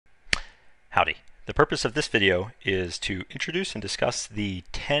Howdy. The purpose of this video is to introduce and discuss the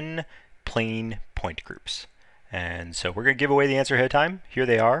 10 plane point groups. And so we're going to give away the answer ahead of time. Here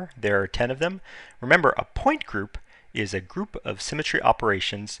they are. There are 10 of them. Remember, a point group is a group of symmetry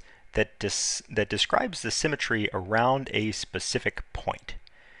operations that describes the symmetry around a specific point.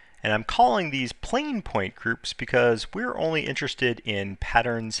 And I'm calling these plane point groups because we're only interested in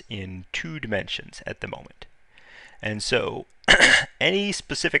patterns in 2 dimensions at the moment. And so any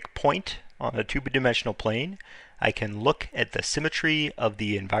specific point on a 2-dimensional plane, I can look at the symmetry of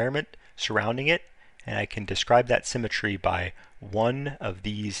the environment surrounding it, and I can describe that symmetry by one of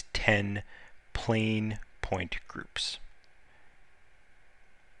these 10 plane point groups.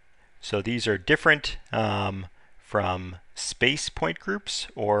 So these are different from space point groups,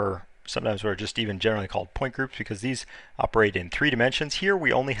 or sometimes we're just even generally called point groups because these operate in 3 dimensions. Here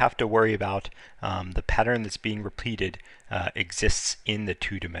we only have to worry about the pattern that's being repeated exists in the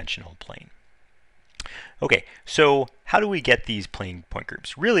 2-dimensional plane. Okay, so how do we get these plane point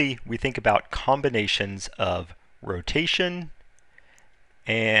groups? Really, we think about combinations of rotation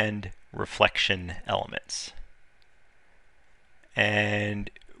and reflection elements.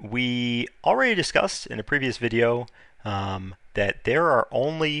 And we already discussed in a previous video that there are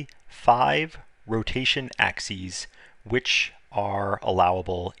only 5 rotation axes which are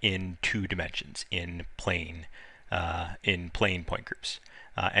allowable in 2 dimensions in plane point groups.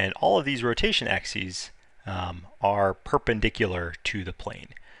 And all of these rotation axes are perpendicular to the plane.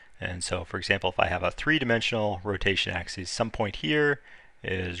 And so, for example, if I have a 3-dimensional rotation axis, some point here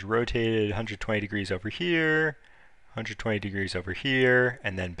is rotated 120 degrees over here, 120 degrees over here,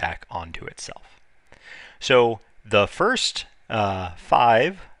 and then back onto itself. So the first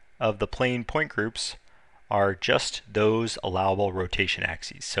 5 of the plane point groups are just those allowable rotation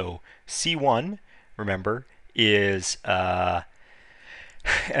axes. So C1, remember, is a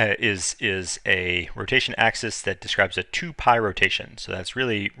rotation axis that describes a 2 pi rotation. So that's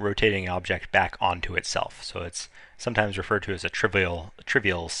really rotating an object back onto itself. So it's sometimes referred to as a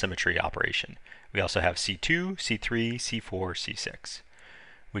trivial symmetry operation. We also have C2, C3, C4, C6.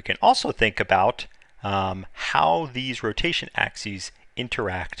 We can also think about how these rotation axes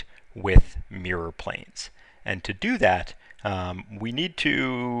interact with mirror planes. And to do that, we need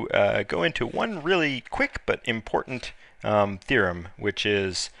to go into one really quick but important theorem, which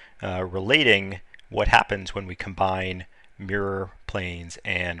is relating what happens when we combine mirror planes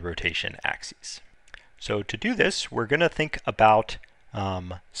and rotation axes. So to do this, we're going to think about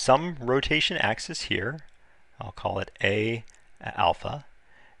some rotation axis here. I'll call it A alpha,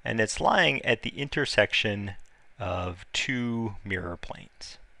 and it's lying at the intersection of 2 mirror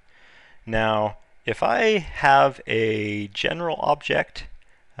planes. Now, if I have a general object,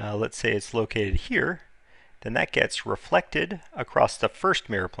 let's say it's located here, then that gets reflected across the first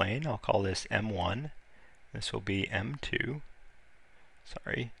mirror plane. I'll call this M1. This will be M2.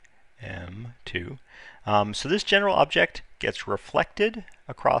 Sorry, M2. So this general object gets reflected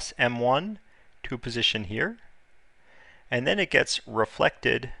across M1 to a position here, and then it gets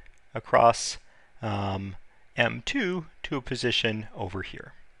reflected across M2 to a position over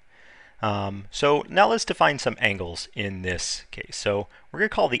here. So now let's define some angles in this case. So we're going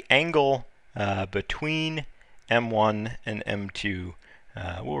to call the angle between M1 and M2,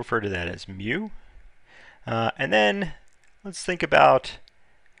 we'll refer to that as mu. And then let's think about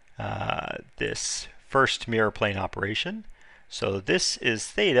this first mirror plane operation. So this is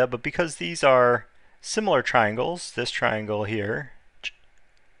theta, but because these are similar triangles, this triangle here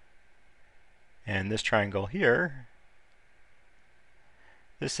and this triangle here,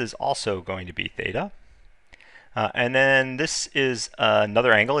 this is also going to be theta. And then this is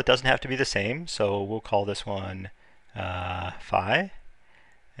another angle. It doesn't have to be the same, so we'll call this one phi.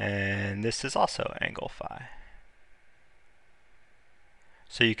 And this is also angle phi.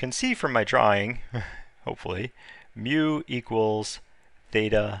 So you can see from my drawing, hopefully, mu equals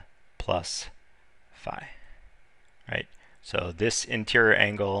theta plus phi. Right? So this interior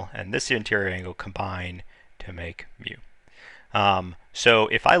angle and this interior angle combine to make mu. So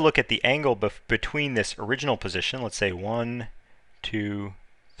if I look at the angle between this original position, let's say 1, 2,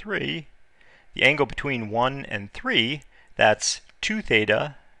 3, the angle between 1 and 3, that's 2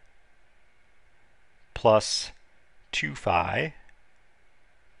 theta plus 2 phi,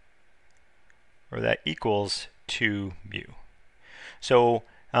 or that equals 2 mu. So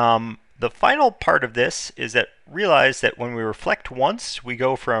the final part of this is that realize that when we reflect once, we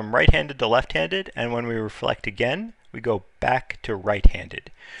go from right-handed to left-handed, and when we reflect again, we go back to right-handed.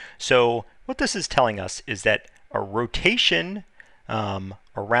 So what this is telling us is that a rotation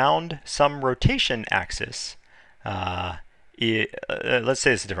around some rotation axis, let's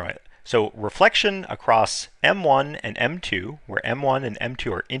say this a different way. So reflection across M1 and M2, where M1 and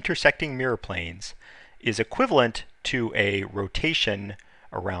M2 are intersecting mirror planes, is equivalent to a rotation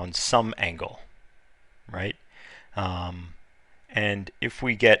around some angle, right? And if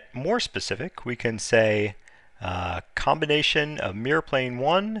we get more specific, we can say combination of mirror plane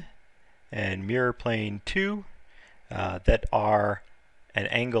 1 and mirror plane 2 that are an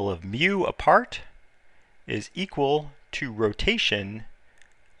angle of mu apart is equal to rotation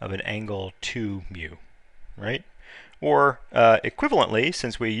of an angle 2 mu, right? Or equivalently,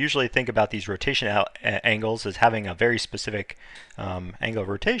 since we usually think about these rotation angles as having a very specific angle of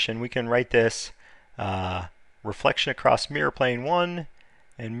rotation, we can write this reflection across mirror plane 1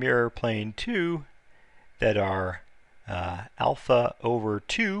 and mirror plane 2 that are alpha over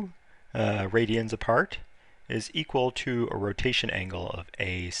 2 radians apart is equal to a rotation angle of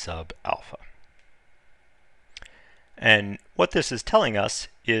a sub alpha. And what this is telling us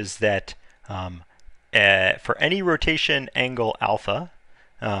is that for any rotation angle alpha,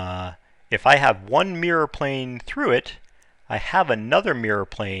 if I have one mirror plane through it, I have another mirror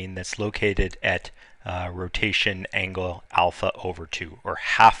plane that's located at rotation angle alpha over 2, or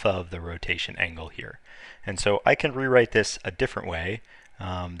half of the rotation angle here. And so I can rewrite this a different way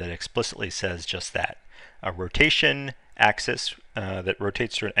that explicitly says just that. A rotation axis that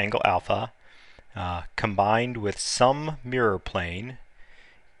rotates through an angle alpha combined with some mirror plane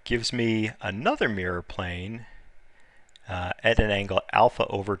gives me another mirror plane at an angle alpha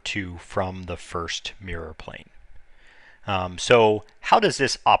over 2 from the first mirror plane. So how does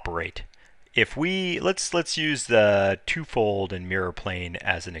this operate? If we let's use the twofold and mirror plane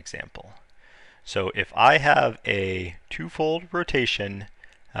as an example. So if I have a twofold rotation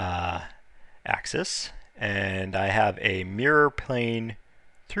axis and I have a mirror plane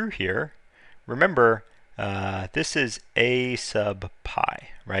through here, remember this is a sub pi,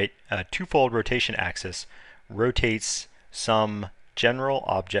 right? A twofold rotation axis rotates some general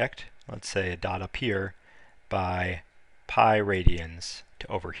object, let's say a dot up here, by pi radians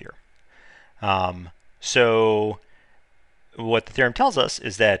to over here. So what the theorem tells us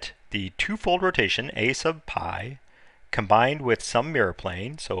is that the twofold rotation, a sub pi, combined with some mirror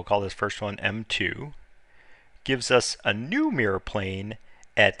plane, so we'll call this first one M2, gives us a new mirror plane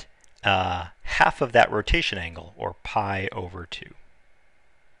at half of that rotation angle, or pi over 2.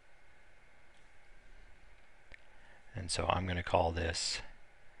 And so I'm going to call this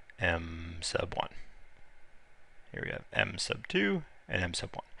M sub 1. Here we have M sub 2 and M sub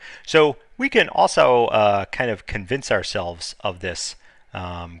 1. So we can also kind of convince ourselves of this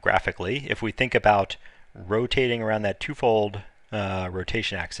graphically if we think about rotating around that twofold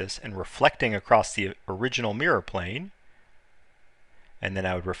rotation axis and reflecting across the original mirror plane, and then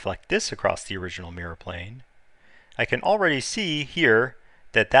I would reflect this across the original mirror plane. I can already see here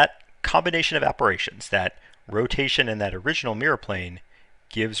that that combination of operations, that rotation in that original mirror plane,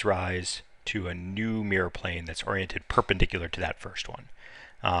 gives rise to a new mirror plane that's oriented perpendicular to that first one.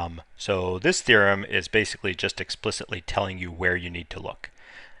 So this theorem is basically just explicitly telling you where you need to look.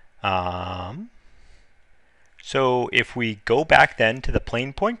 So if we go back then to the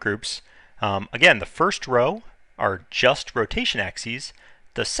plane point groups, again, the first row are just rotation axes.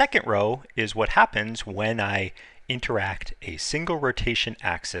 The second row is what happens when I interact a single rotation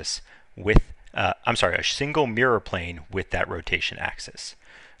axis with, a single mirror plane with that rotation axis.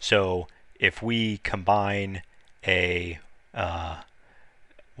 So if we combine a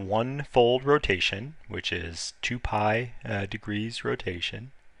one-fold rotation, which is 2 pi degrees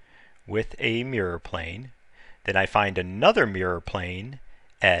rotation, with a mirror plane, then I find another mirror plane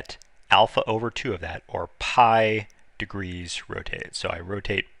at alpha over 2 of that, or pi degrees rotated. So I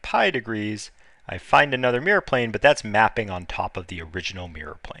rotate pi degrees, I find another mirror plane, but that's mapping on top of the original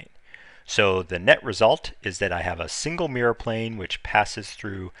mirror plane. So the net result is that I have a single mirror plane which passes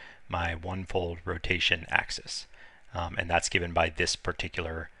through my one-fold rotation axis. And that's given by this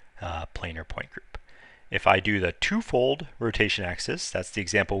particular planar point group. If I do the twofold rotation axis, that's the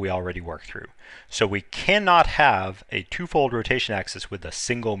example we already worked through. So we cannot have a twofold rotation axis with a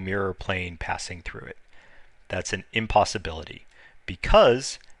single mirror plane passing through it. That's an impossibility,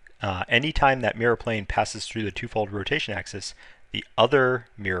 because anytime that mirror plane passes through the twofold rotation axis, the other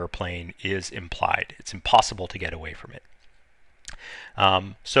mirror plane is implied. It's impossible to get away from it.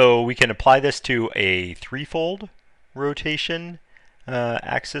 So we can apply this to a threefold rotation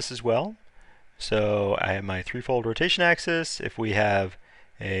axis as well. So I have my threefold rotation axis. If we have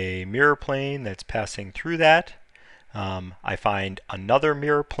a mirror plane that's passing through that, I find another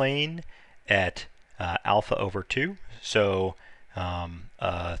mirror plane at alpha over 2. So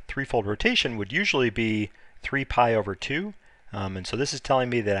a threefold rotation would usually be 3 pi over 2. And so this is telling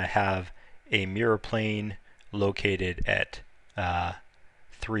me that I have a mirror plane located at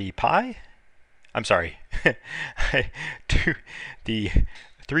 3 pi. I'm sorry, the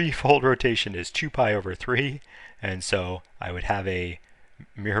threefold rotation is 2 pi over 3, and so I would have a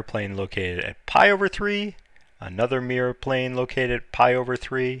mirror plane located at pi over 3, another mirror plane located at pi over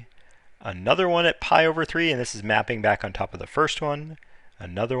 3, another one at pi over 3, and this is mapping back on top of the first one,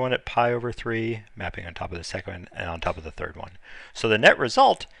 another one at pi over 3, mapping on top of the second one, and on top of the third one. So the net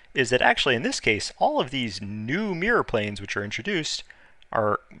result is that actually in this case, all of these new mirror planes which are introduced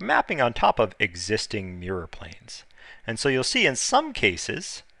are mapping on top of existing mirror planes. And so you'll see in some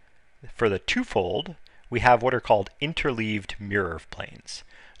cases, for the twofold, we have what are called interleaved mirror planes.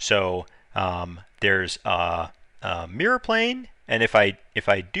 So there's a mirror plane, and if I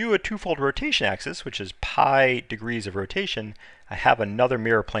do a twofold rotation axis, which is pi degrees of rotation, I have another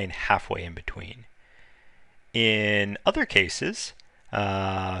mirror plane halfway in between. In other cases,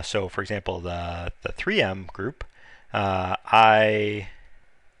 so for example the 3M group, I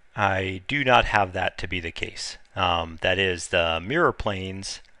do not have that to be the case. That is, the mirror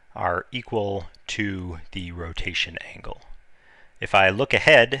planes are equal to the rotation angle. If I look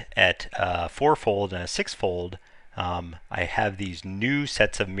ahead at a 4-fold and a 6-fold, I have these new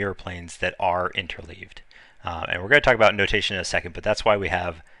sets of mirror planes that are interleaved. And we're going to talk about notation in a second, but that's why we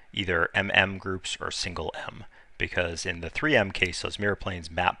have either MM groups or single M, because in the 3M case, those mirror planes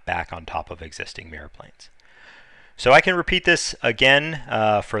map back on top of existing mirror planes. So I can repeat this again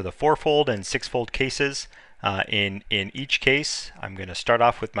for the 4-fold and 6-fold cases. In each case, I'm going to start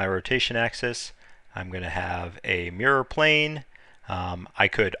off with my rotation axis. I'm going to have a mirror plane. I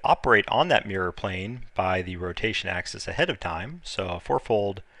could operate on that mirror plane by the rotation axis ahead of time. So a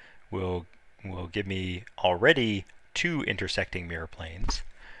 4-fold will give me already 2 intersecting mirror planes,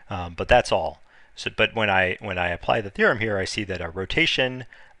 but that's all. So, but when I apply the theorem here, I see that a rotation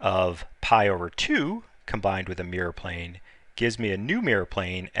of pi over 2 combined with a mirror plane gives me a new mirror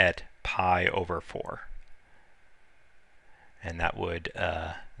plane at pi over 4. And that would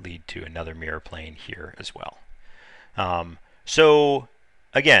lead to another mirror plane here as well. So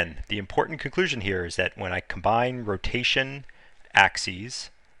again, the important conclusion here is that when I combine rotation axes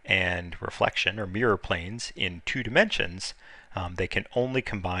and reflection or mirror planes in 2 dimensions, they can only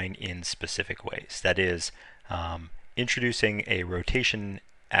combine in specific ways. That is, introducing a rotation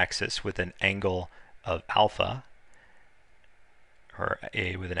axis with an angle of alpha,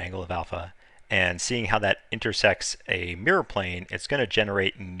 with an angle of alpha, and seeing how that intersects a mirror plane, it's going to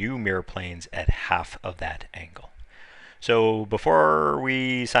generate new mirror planes at half of that angle. So before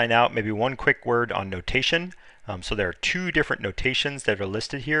we sign out, maybe one quick word on notation. So there are 2 different notations that are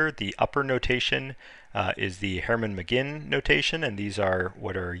listed here. The upper notation is the Hermann-Magin notation, and these are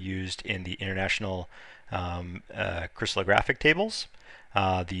what are used in the international crystallographic tables.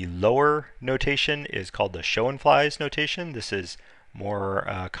 The lower notation is called the Schoenflies notation. This is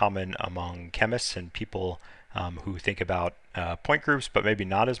more common among chemists and people who think about point groups, but maybe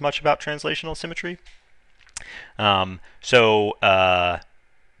not as much about translational symmetry.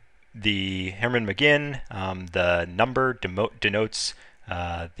 The Hermann-Magin, the number denotes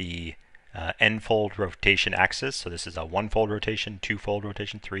the n-fold rotation axis. So this is a 1-fold rotation, 2-fold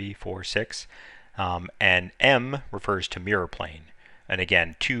rotation, 3, 4, 6. And M refers to mirror plane. And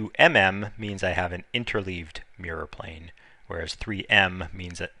again, 2mm means I have an interleaved mirror plane, whereas 3m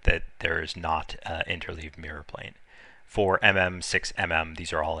means that there is not an interleaved mirror plane. 4mm, 6mm,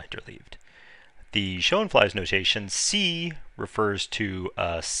 these are all interleaved. The Schoenflies notation, C refers to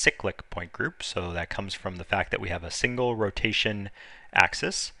a cyclic point group, so that comes from the fact that we have a single rotation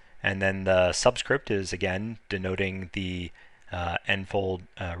axis, and then the subscript is again denoting the n-fold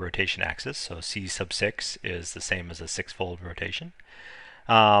rotation axis, so C sub 6 is the same as a 6-fold rotation.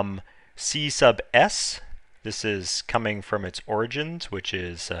 C sub S, this is coming from its origins, which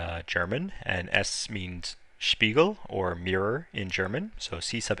is German, and S means Spiegel, or mirror in German. So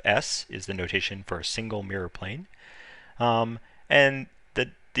C sub S is the notation for a single mirror plane. And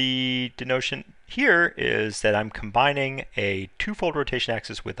the denotation here is that I'm combining a 2-fold rotation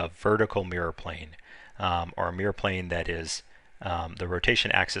axis with a vertical mirror plane, or a mirror plane that is, the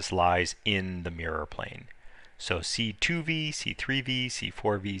rotation axis lies in the mirror plane. So C2V, C3V,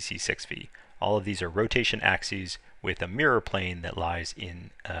 C4V, C6V. All of these are rotation axes with a mirror plane that lies in,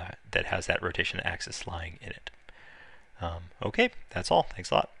 that has that rotation axis lying in it. Okay, that's all.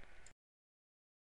 Thanks a lot.